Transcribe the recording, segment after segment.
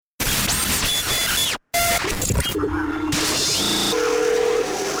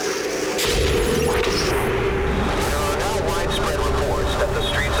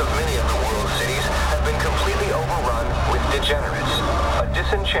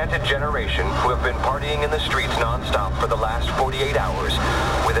disenchanted generation who have been partying in the streets non-stop for the last 48 hours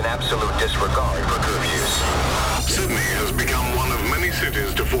with an absolute disregard for curfews. Sydney has become one of many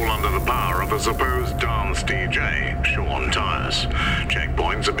cities to fall under the power of a supposed dance DJ, Sean Tyas.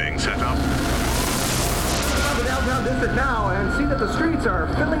 Checkpoints are being set up. The downtown district now and see that the streets are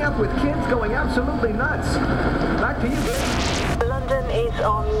filling up with kids going absolutely nuts. Back to you, Dave. London is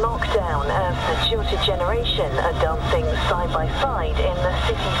on lockdown as the jilted generation are dancing side by side in the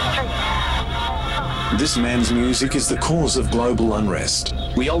city streets. This man's music is the cause of global unrest.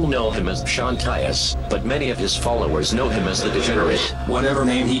 We all know him as Sean Tyas, but many of his followers know him as the Degenerate. Whatever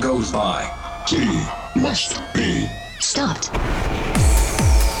name he goes by. He must be stopped.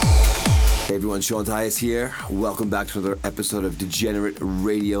 Hey everyone, Sean Tyas here. Welcome back to another episode of Degenerate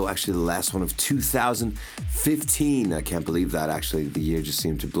Radio. Actually, the last one of 2015. I can't believe that. Actually, the year just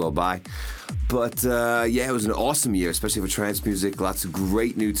seemed to blow by. But yeah, it was an awesome year, especially for trance music. Lots of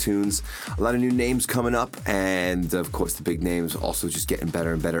great new tunes, a lot of new names coming up, and of course the big names also just getting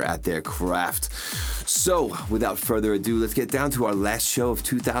better and better at their craft. So, without further ado, let's get down to our last show of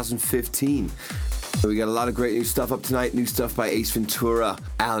 2015. We got a lot of great new stuff up tonight. New stuff by Ace Ventura,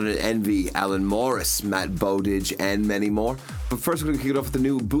 Alan and Envy, Alan Morris, Matt Bowditch, and many more. But first, we're going to kick it off with the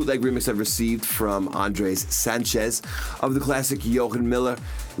new bootleg remix I've received from Andres Sanchez of the classic Johan Miller,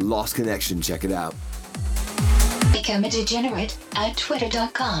 Lost Connection. Check it out. Become a degenerate at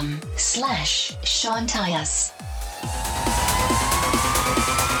twitter.com/Sean Tyas.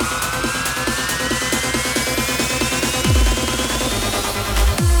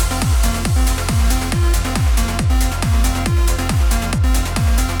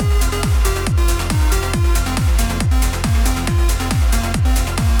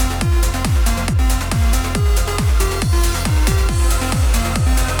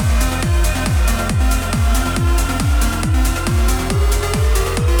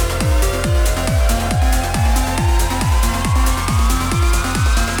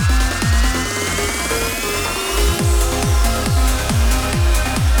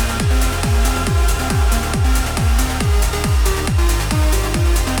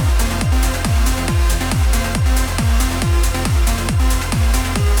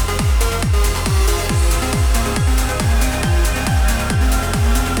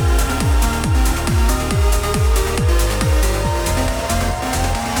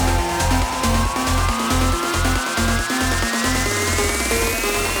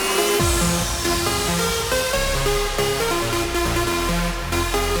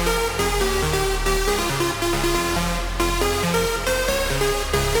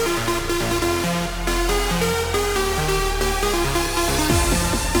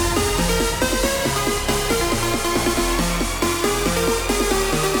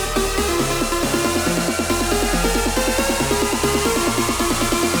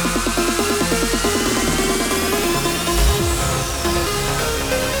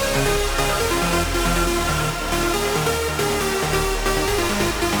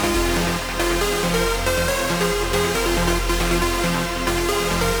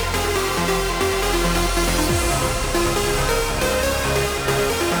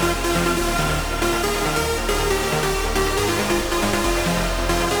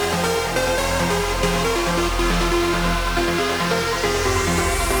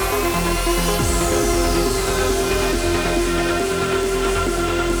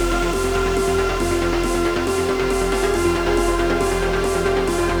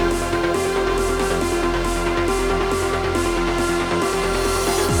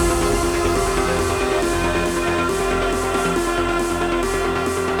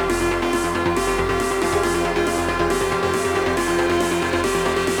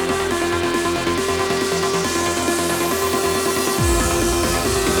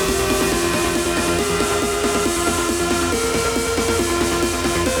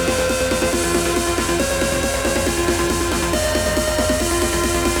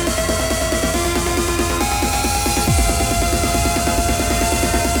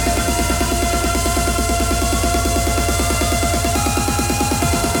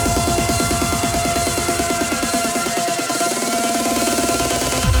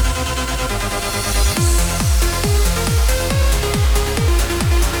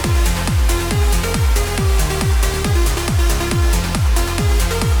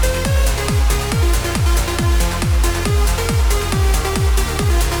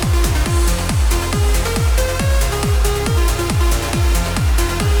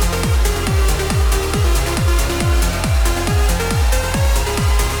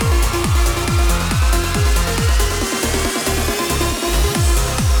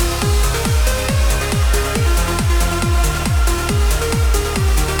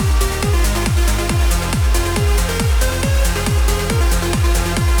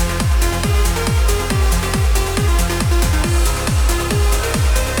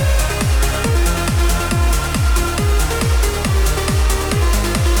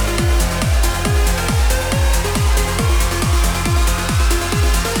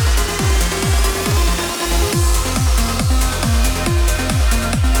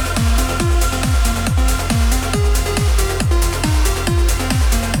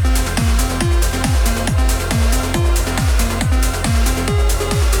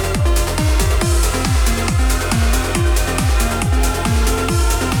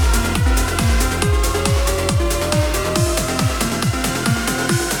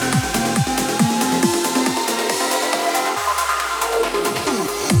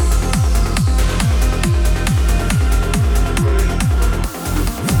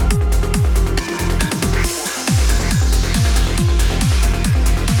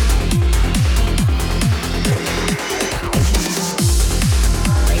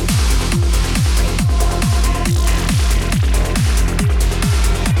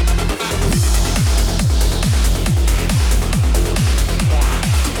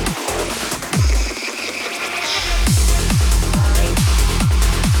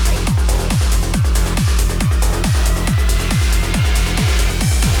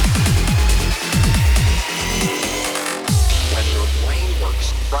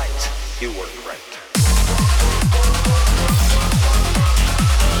 You were correct.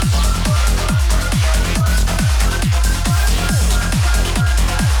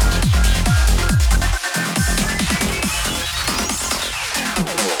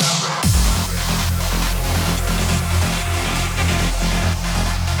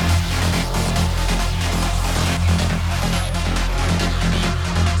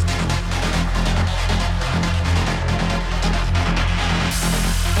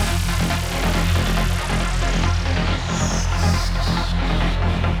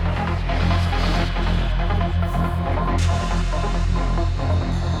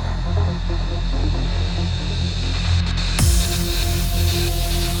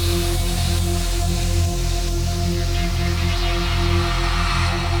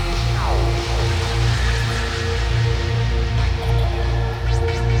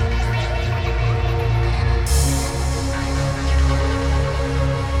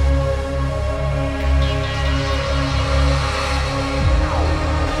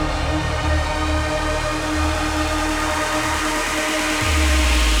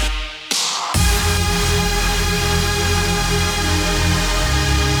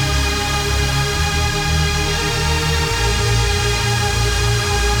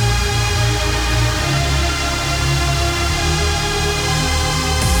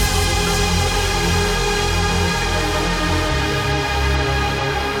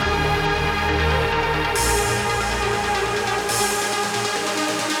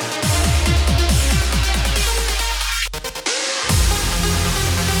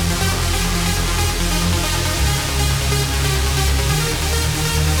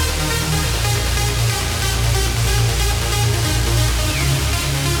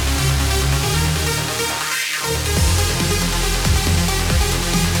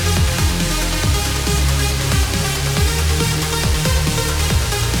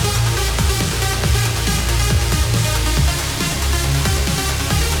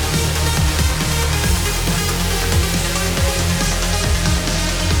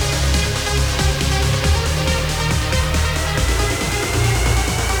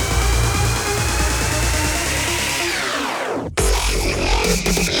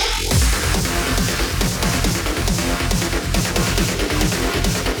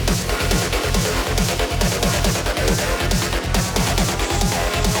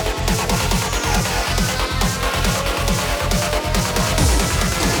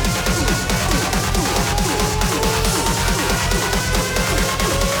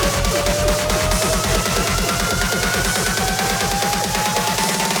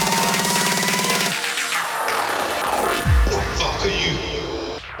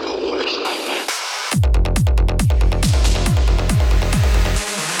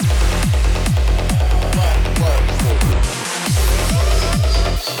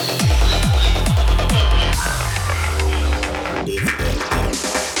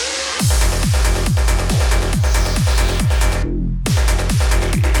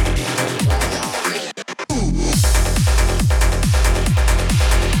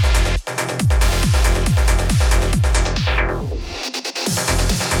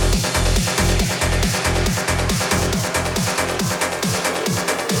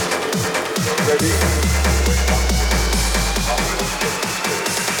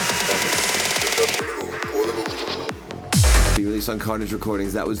 On Carnage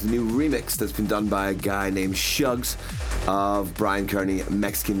Recordings. That was the new remix that's been done by a guy named Shugs of Brian Kearney,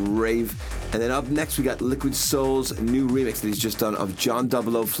 Mexican Rave. And then up next we got Liquid Soul's new remix that he's just done of John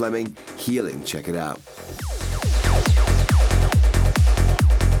 00 Fleming, Healing. Check it out.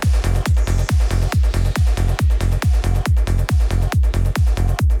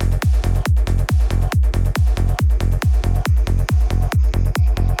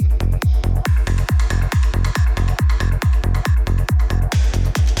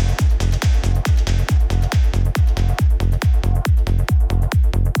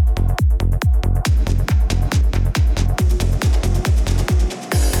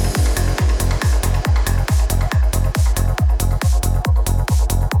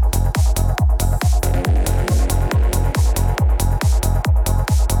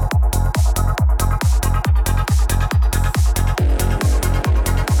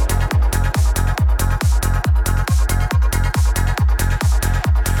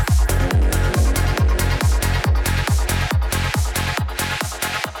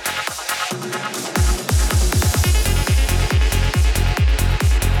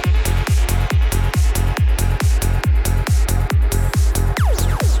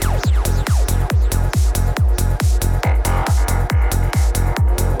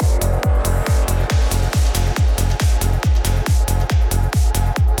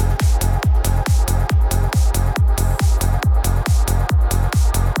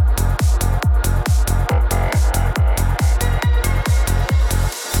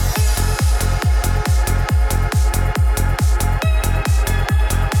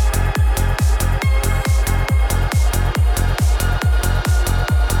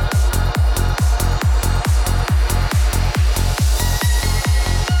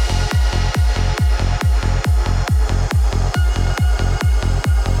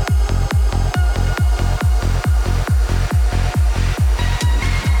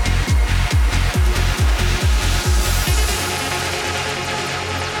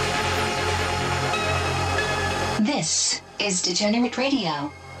 is Degenerate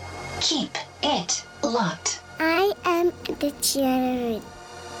Radio. Keep it locked. I am degenerate.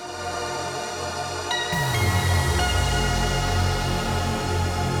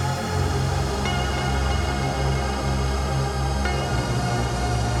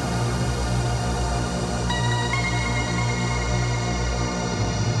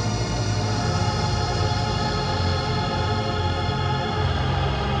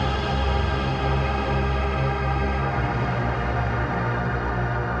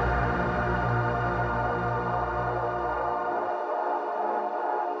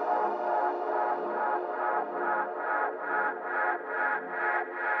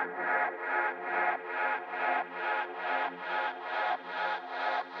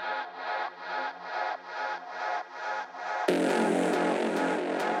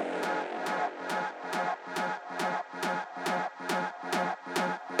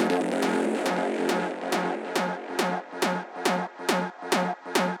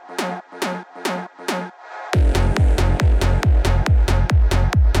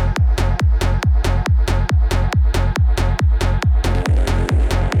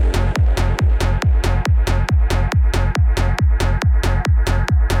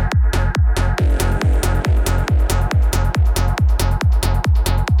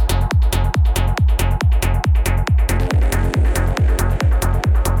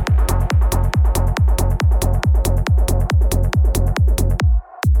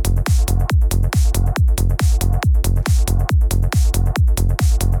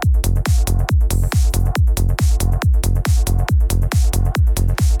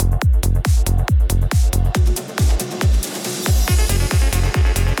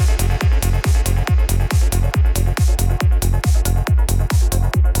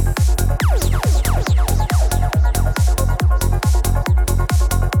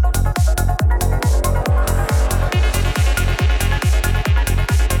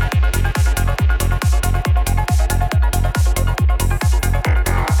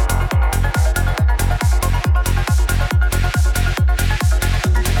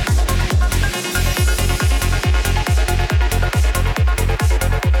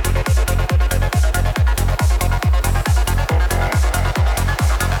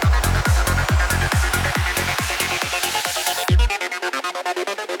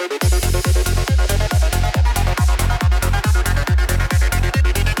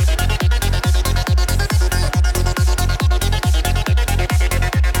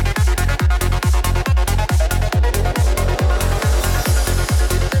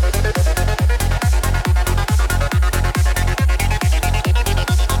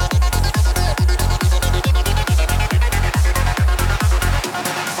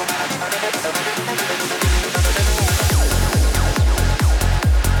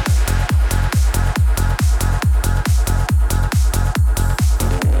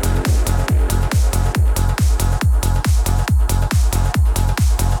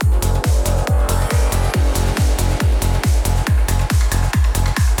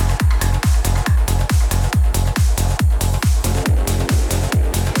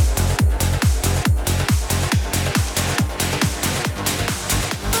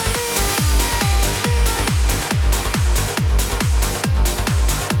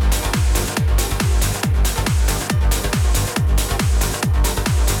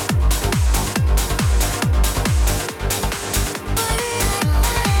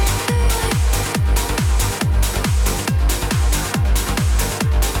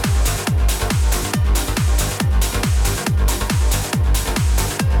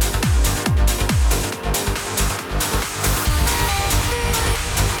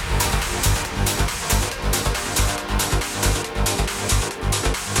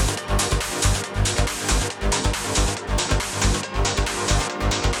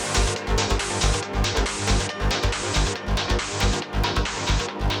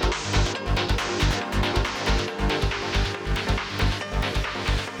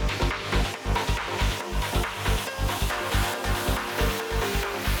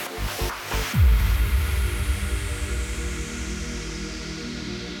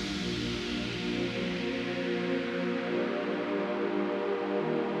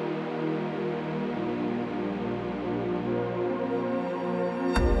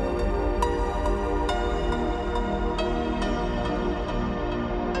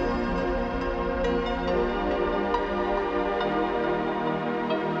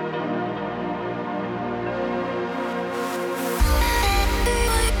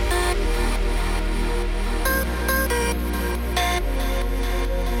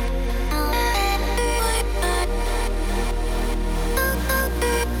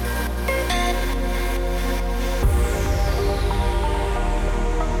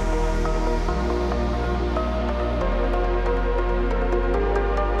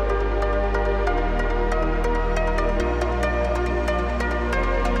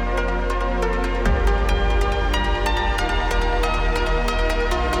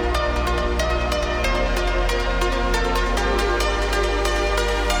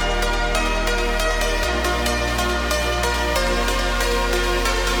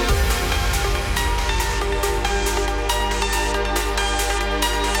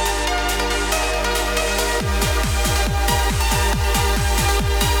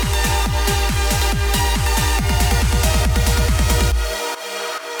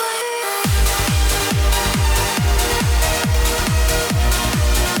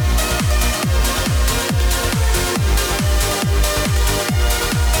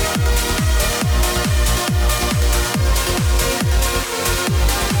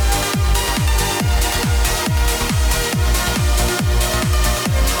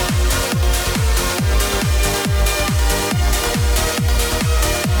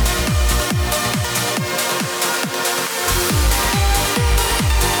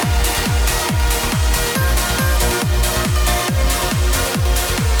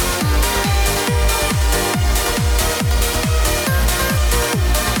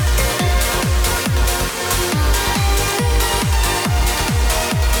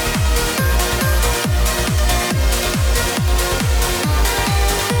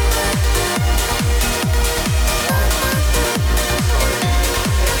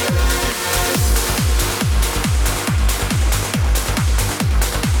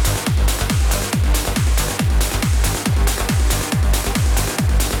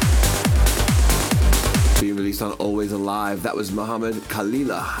 released on Always Alive. That was Muhammad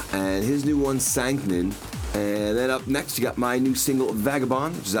Khalila and his new one, Sanknin. And then up next, you got my new single,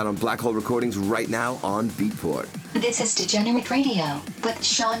 Vagabond, which is out on Black Hole Recordings right now on Beatport. This is Degenerate Radio with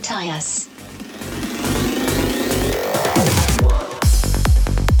Sean Tyas.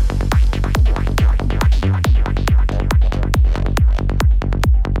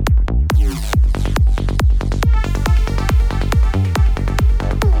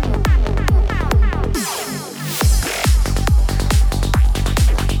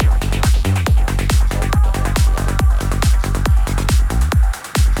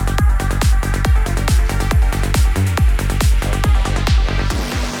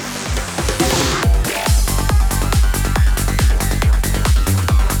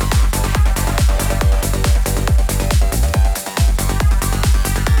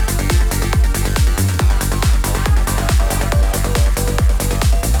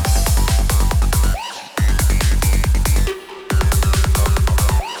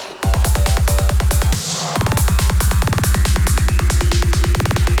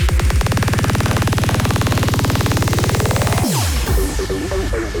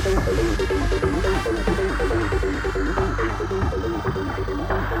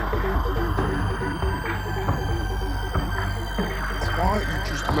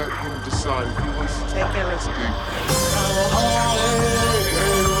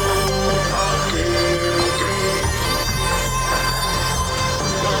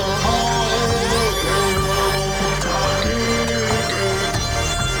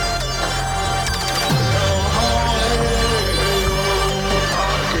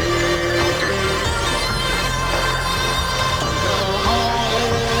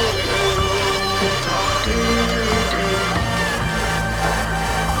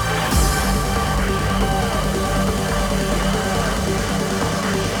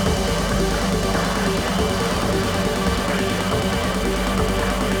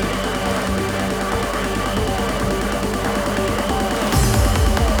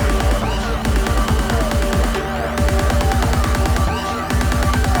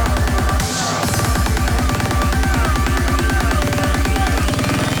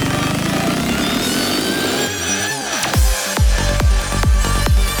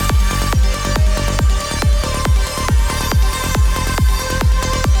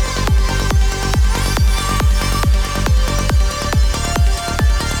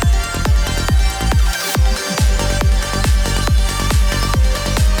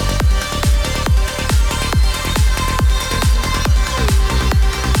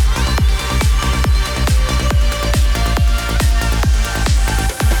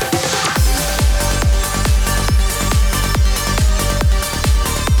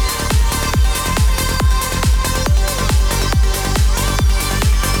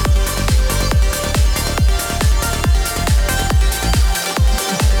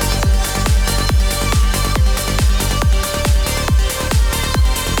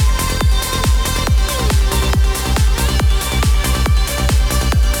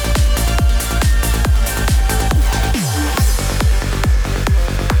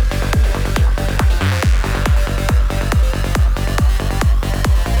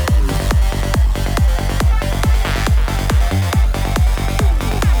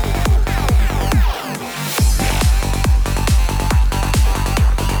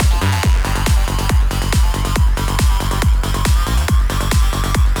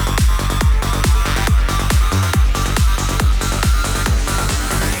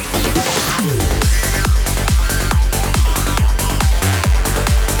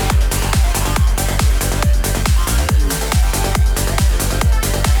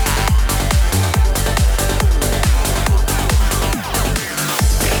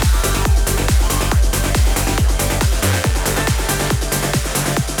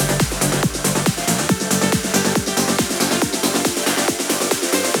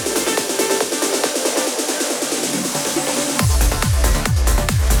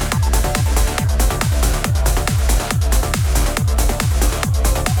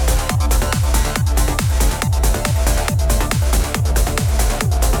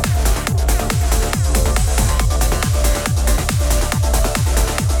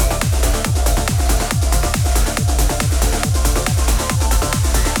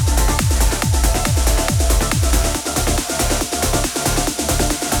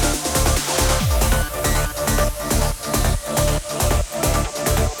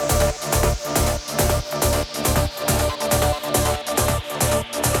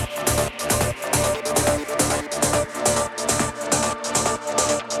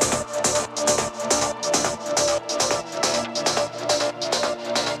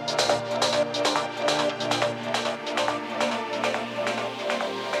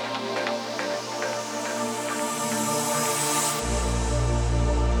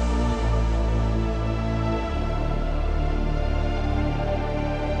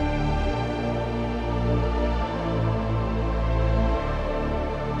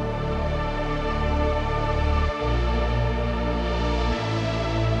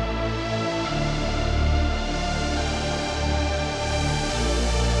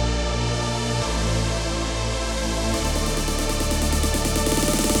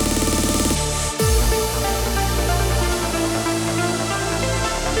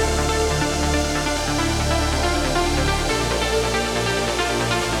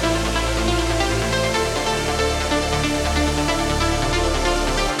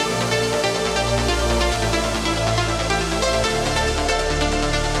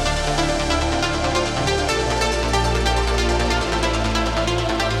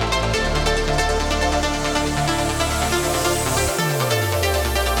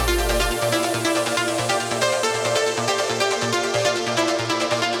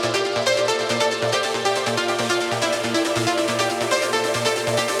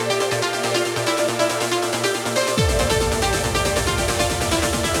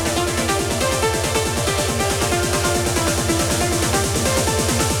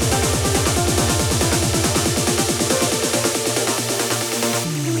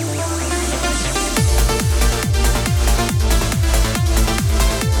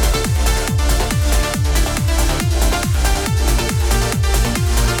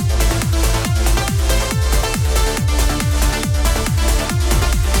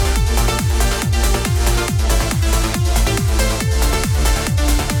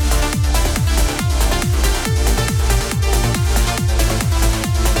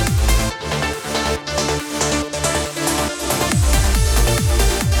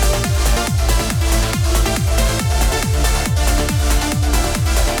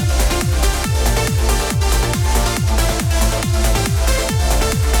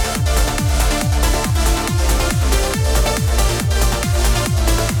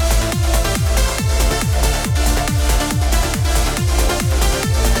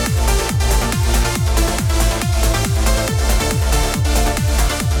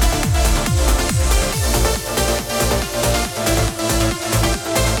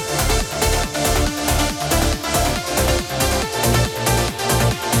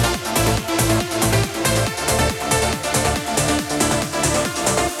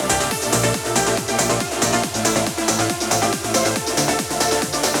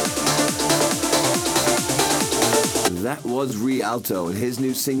 that was Rialto and his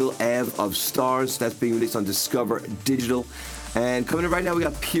new single, Eve of Stars. That's being released on Discover Digital. And coming in right now, we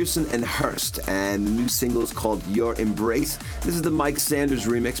got Pearson and Hurst, and the new single is called Your Embrace. This is the Mike Sanders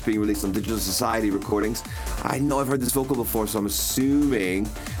remix being released on Digital Society Recordings. I know I've heard this vocal before, so I'm assuming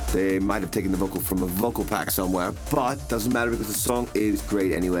they might have taken the vocal from a vocal pack somewhere, but doesn't matter because the song is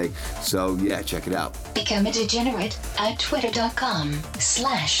great anyway. So yeah, check it out. Become a degenerate at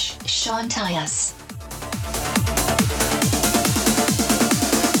twitter.com/Sean Tyas.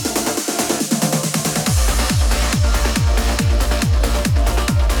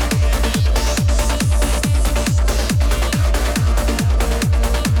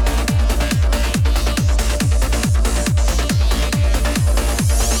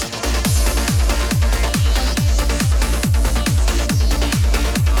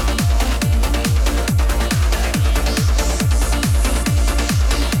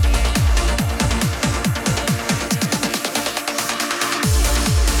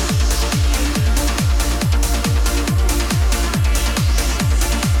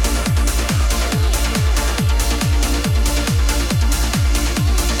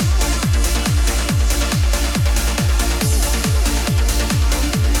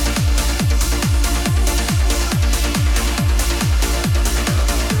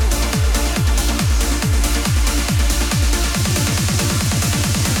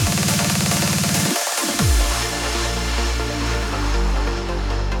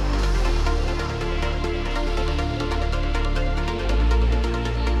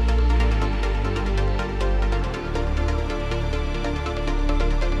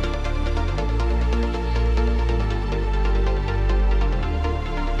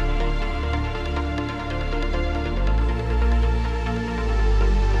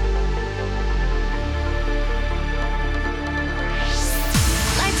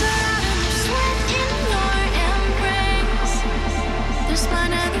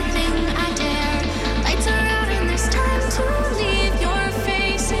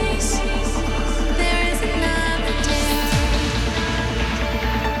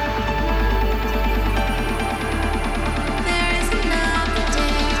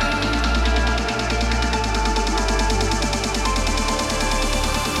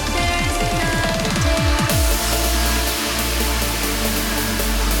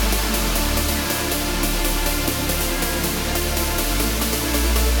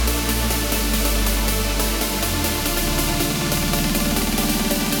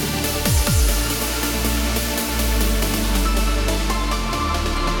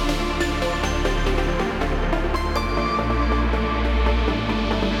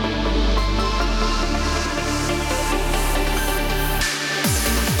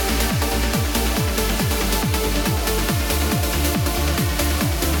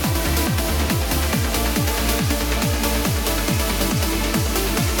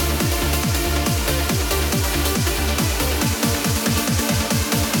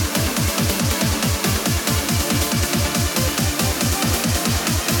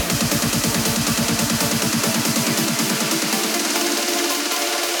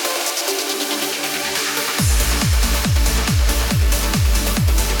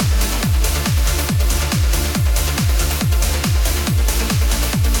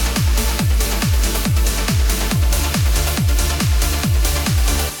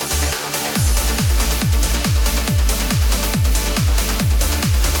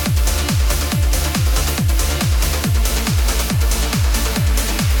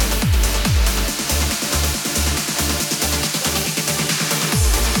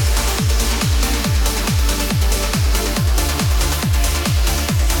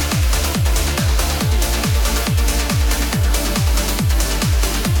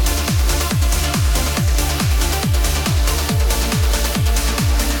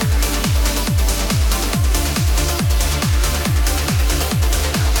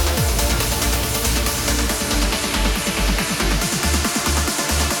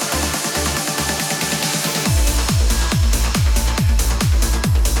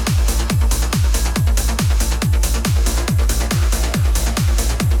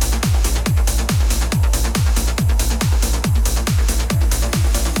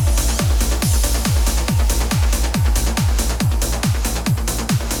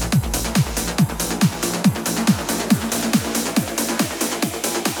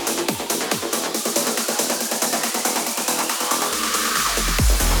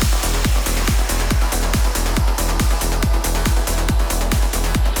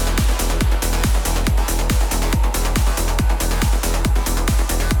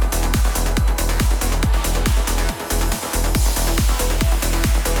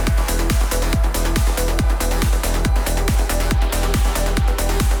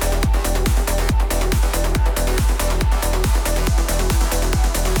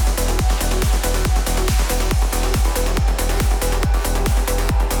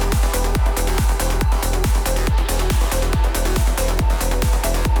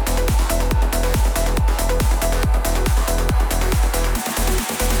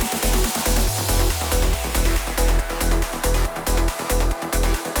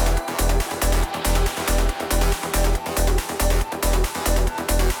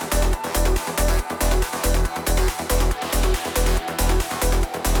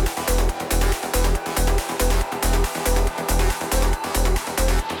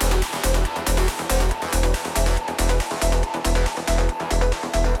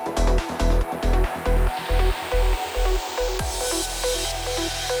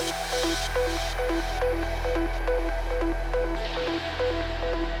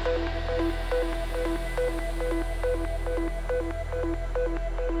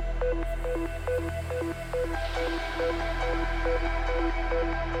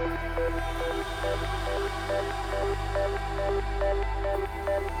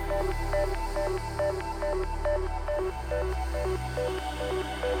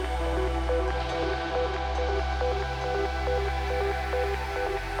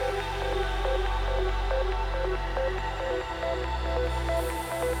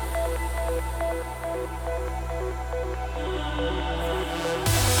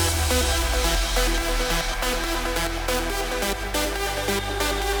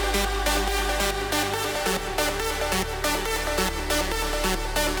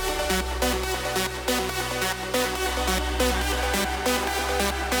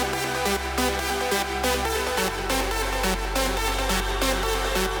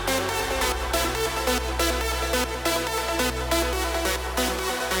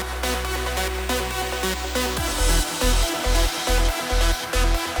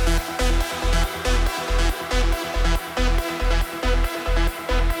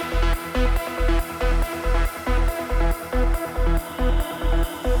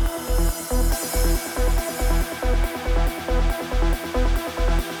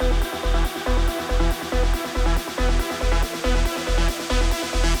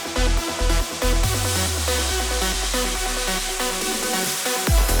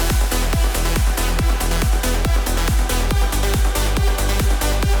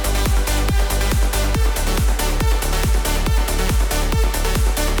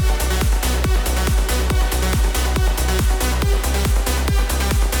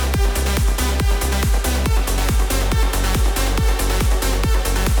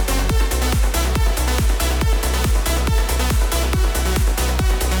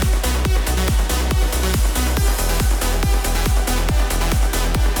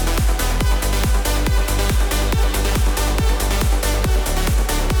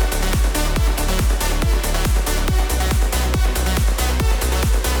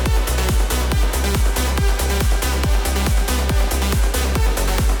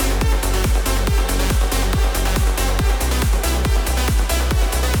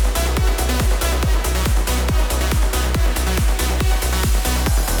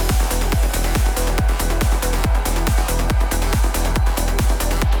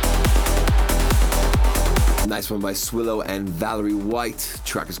 Nice one by Swillo and Valerie White.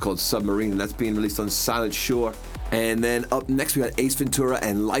 Track is called Submarine, and that's being released on Silent Shore. And then up next we got Ace Ventura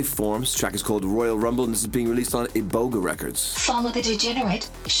and Lifeforms. Track is called Royal Rumble, and this is being released on Iboga Records. Follow the degenerate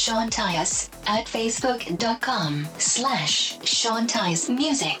Sean Tyas at facebook.com/Sean Tyas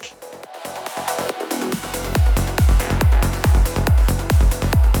Music.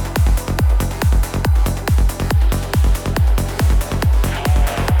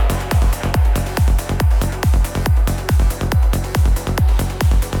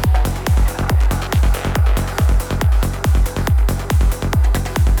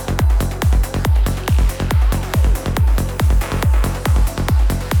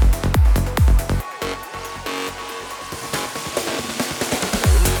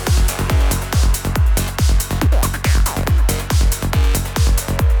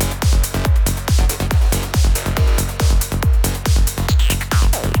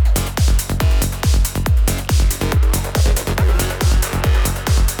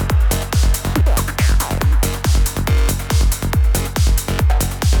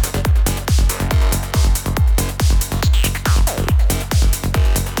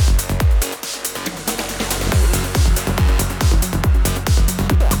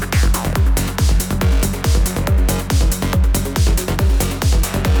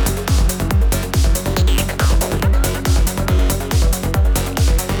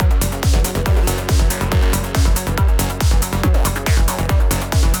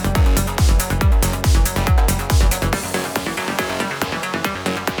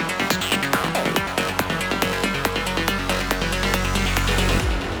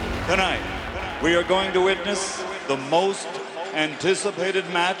 We are going to witness the most anticipated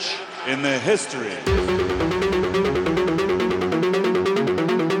match in the history.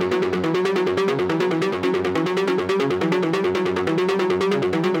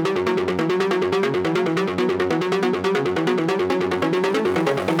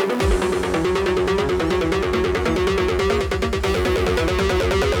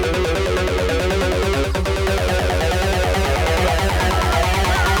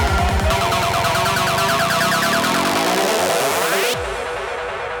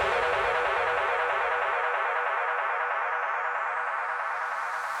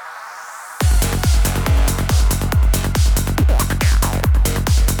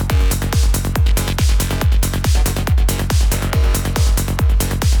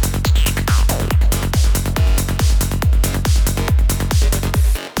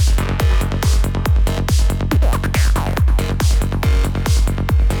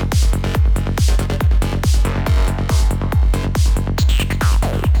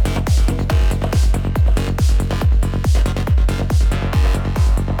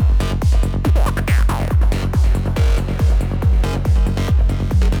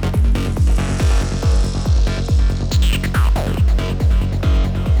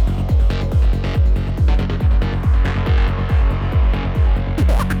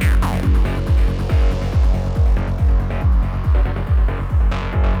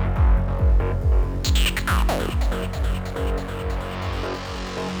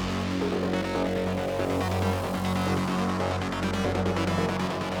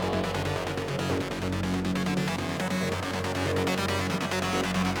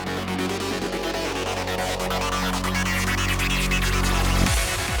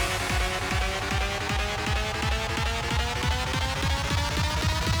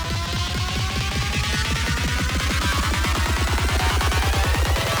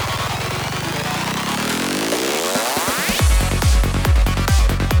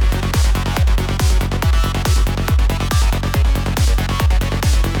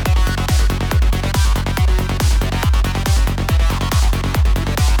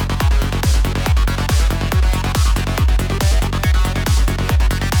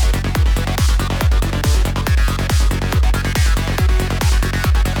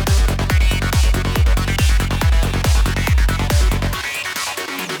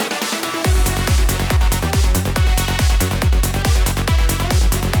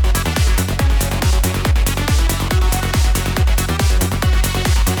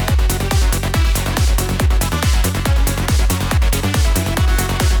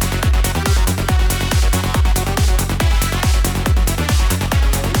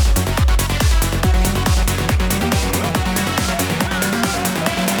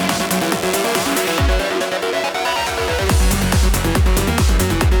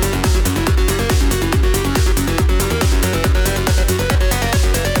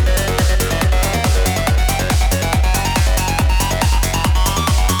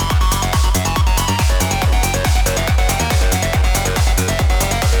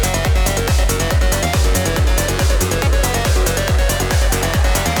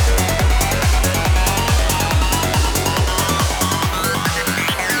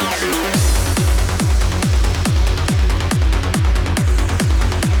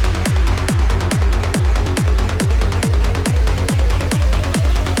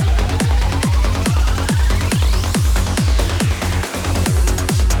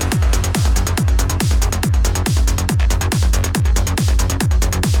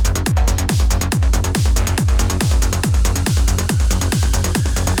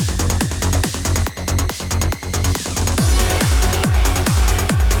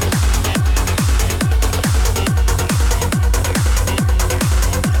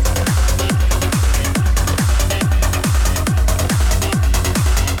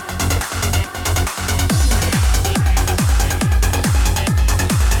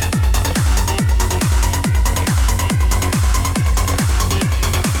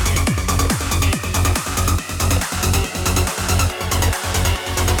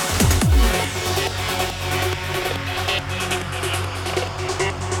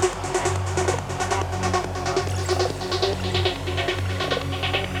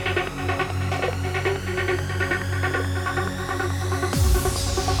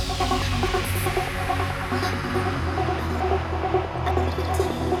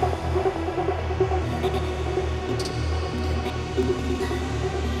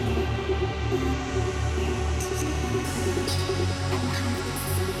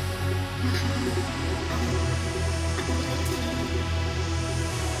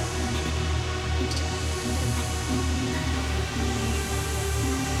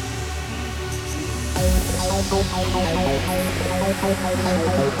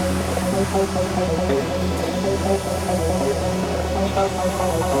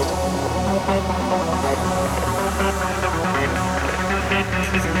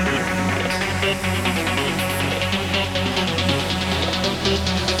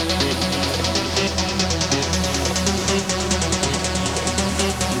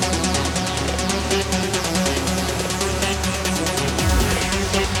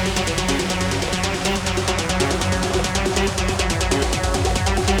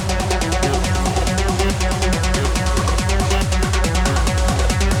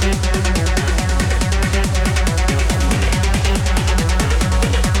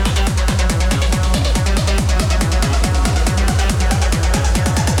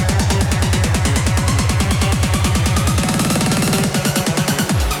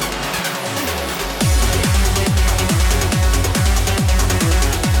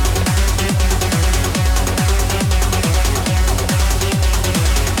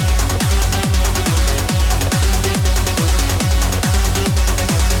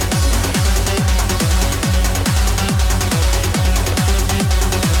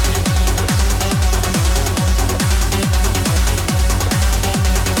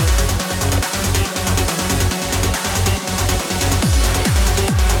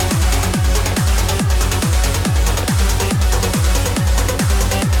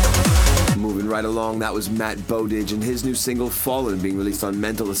 Along, that was Matt Bowditch and his new single Fallen being released on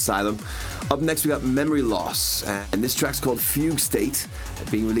Mental Asylum. Up next we got Memory Loss, and this track's called Fugue State,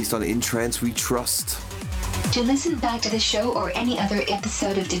 being released on In Trance We Trust. To listen back to the show or any other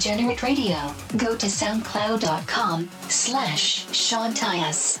episode of Degenerate Radio, go to soundcloud.com/Sean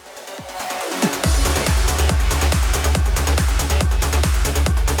Tyas.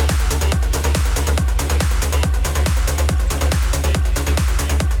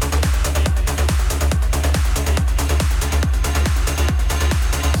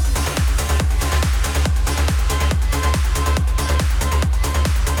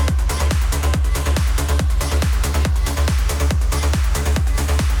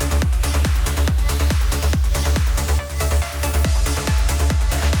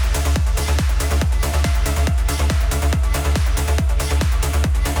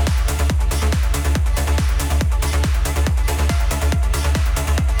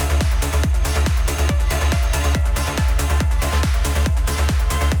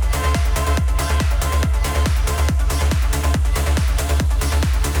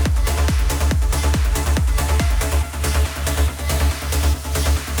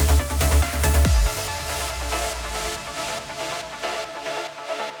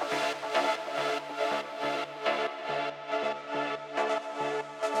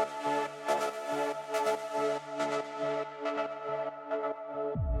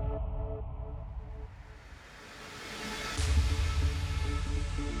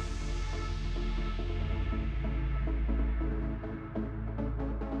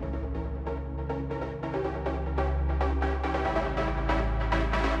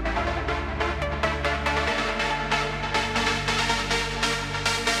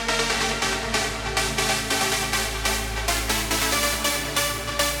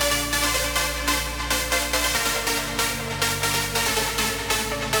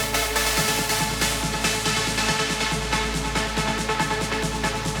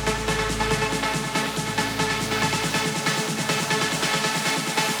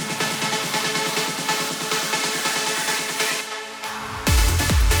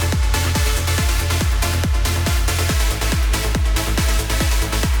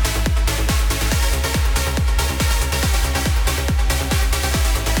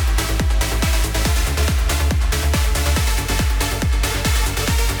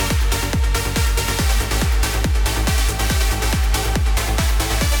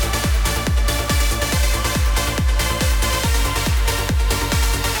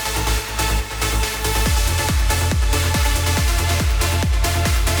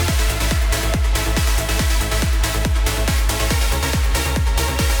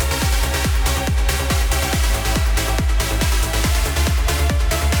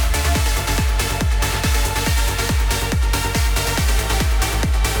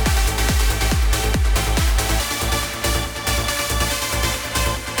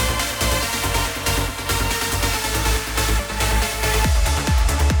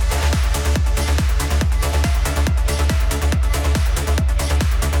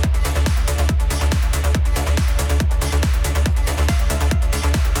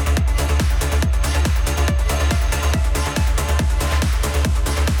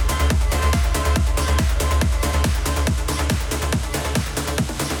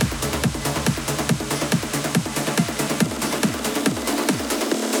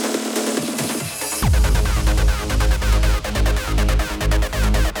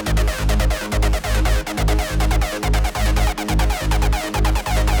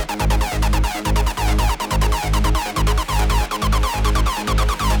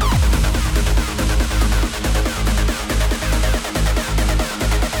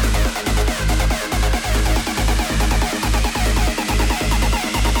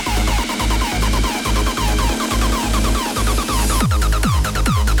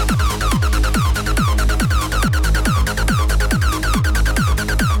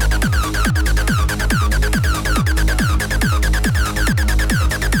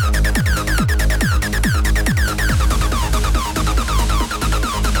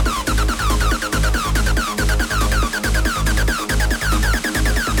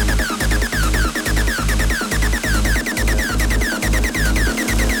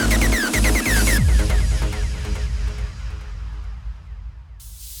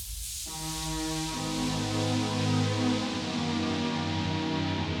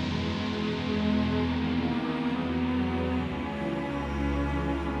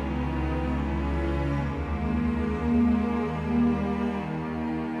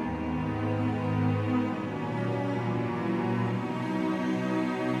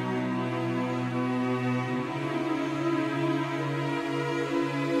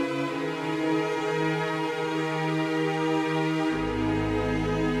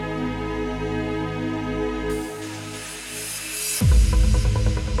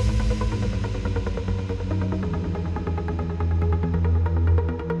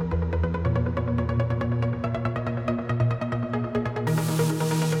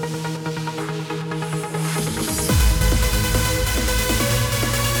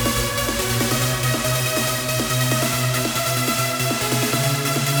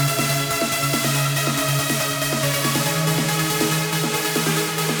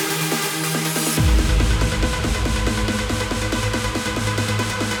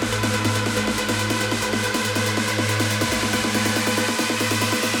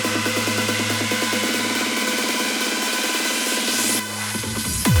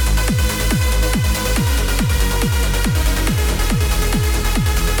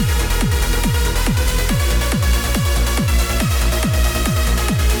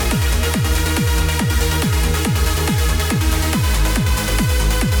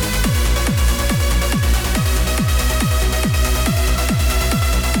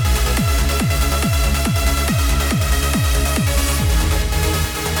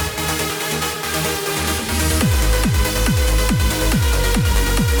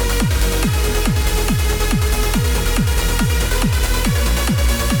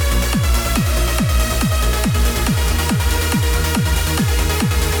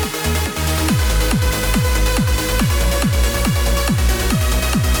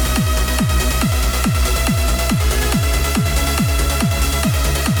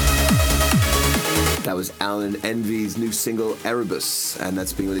 new single Erebus, and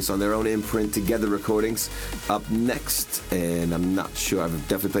that's being released on their own imprint, Together Recordings. Up next, and I'm not sure, I've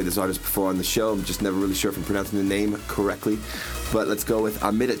definitely played this artist before on the show, I'm just never really sure if I'm pronouncing the name correctly, but let's go with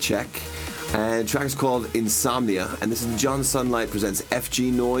Amidacek. And the track is called Insomnia, and this is John Sunlight presents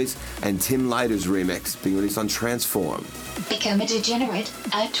FG Noise and Tim Leiter's remix, being released on Transform. Become a degenerate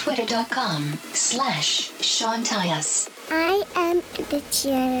at twitter.com/Sean Tyas. I am a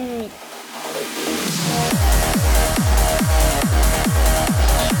degenerate.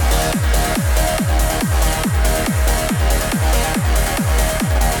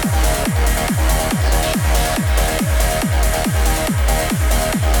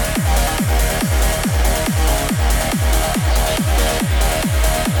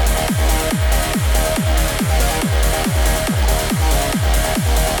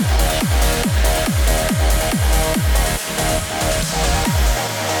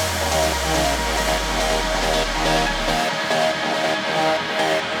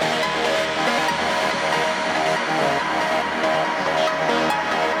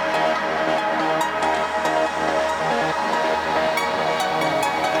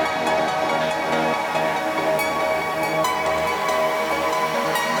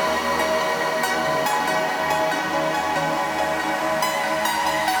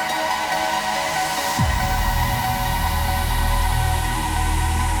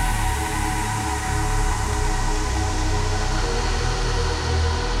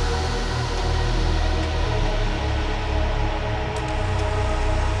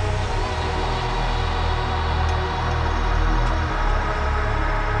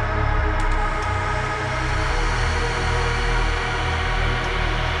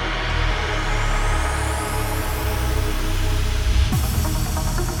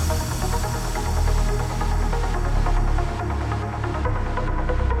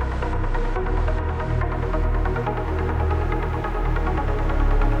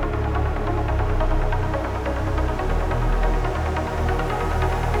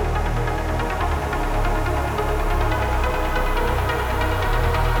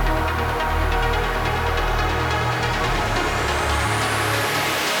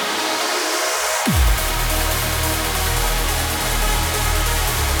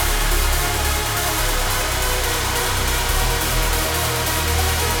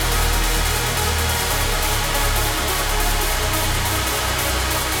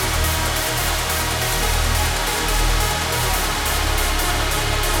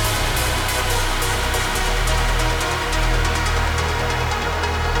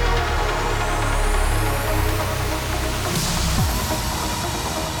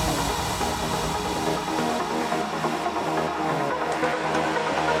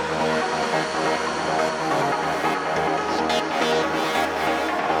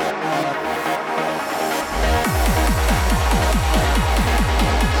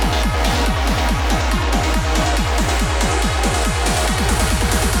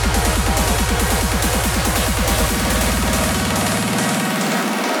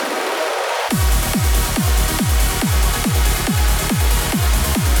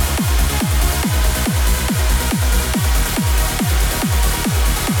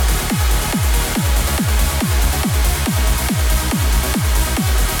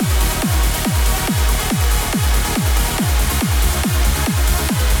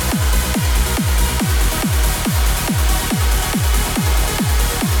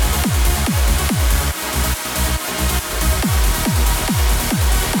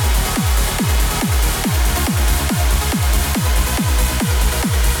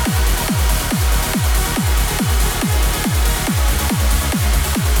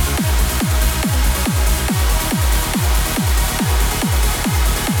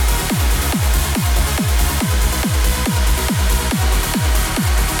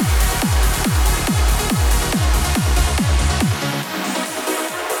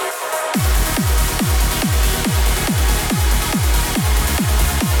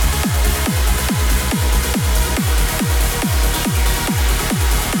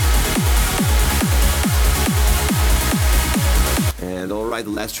 The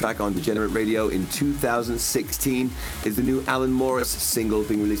last track on Degenerate Radio in 2016 is the new Alan Morris single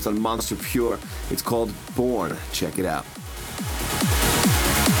being released on Monster Pure. It's called Born. Check it out.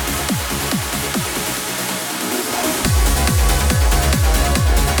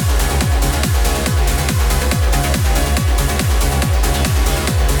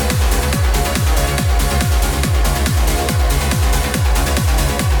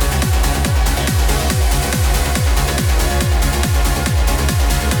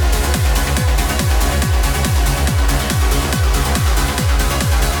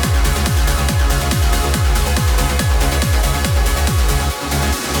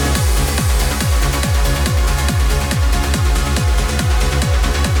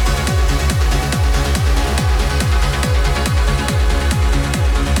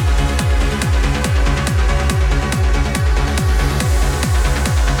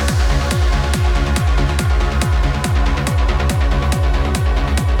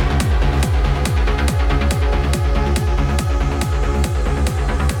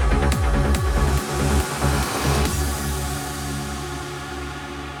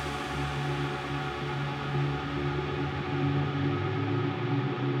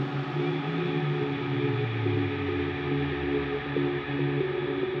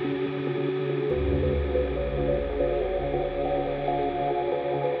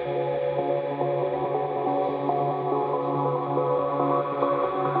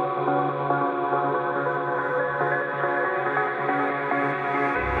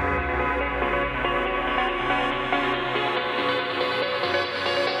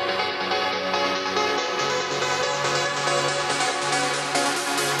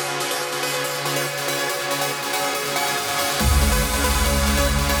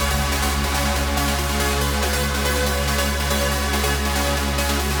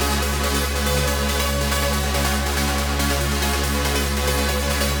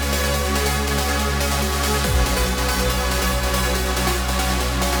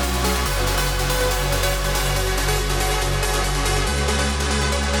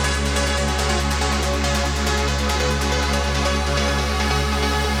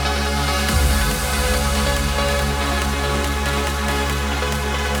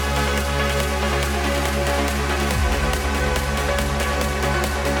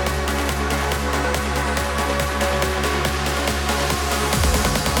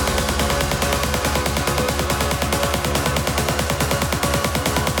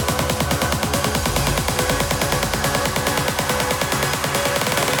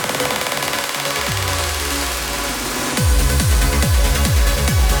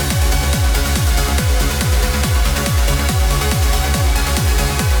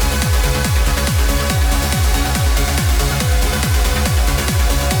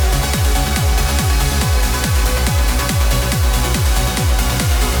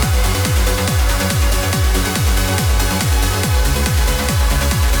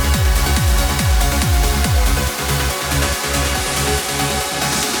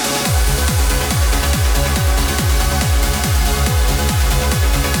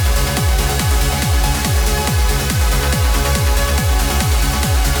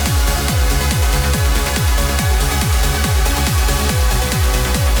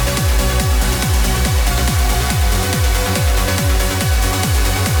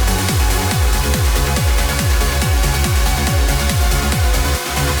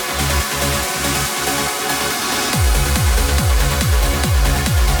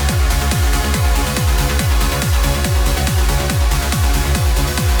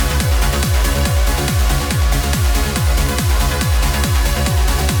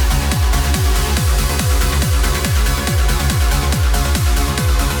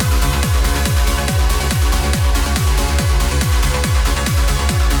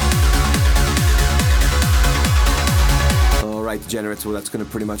 Degenerates. Well, that's going to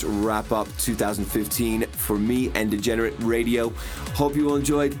pretty much wrap up 2015 for me and Degenerate Radio. Hope you all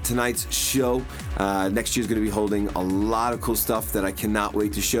enjoyed tonight's show. Next year's going to be holding a lot of cool stuff that I cannot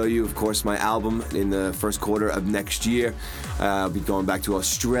wait to show you. Of course, my album in the first quarter of next year. I'll be going back to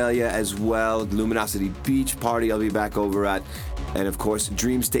Australia as well. Luminosity Beach Party I'll be back over at. And of course,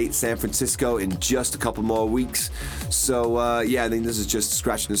 Dream State San Francisco in just a couple more weeks. So I think this is just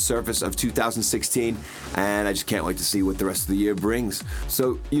scratching the surface of 2016, and I just can't wait to see what the rest of the year brings.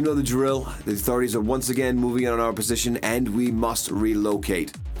 So you know the drill. The authorities are once again moving in on our position, and we must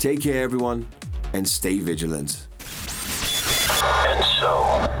relocate. Take care, everyone, and stay vigilant. And so,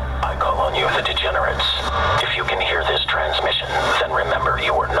 I call on you, the Degenerates. If you can hear this transmission, then remember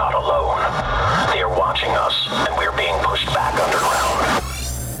you are not alone. They are watching us, and we're being pushed back underground.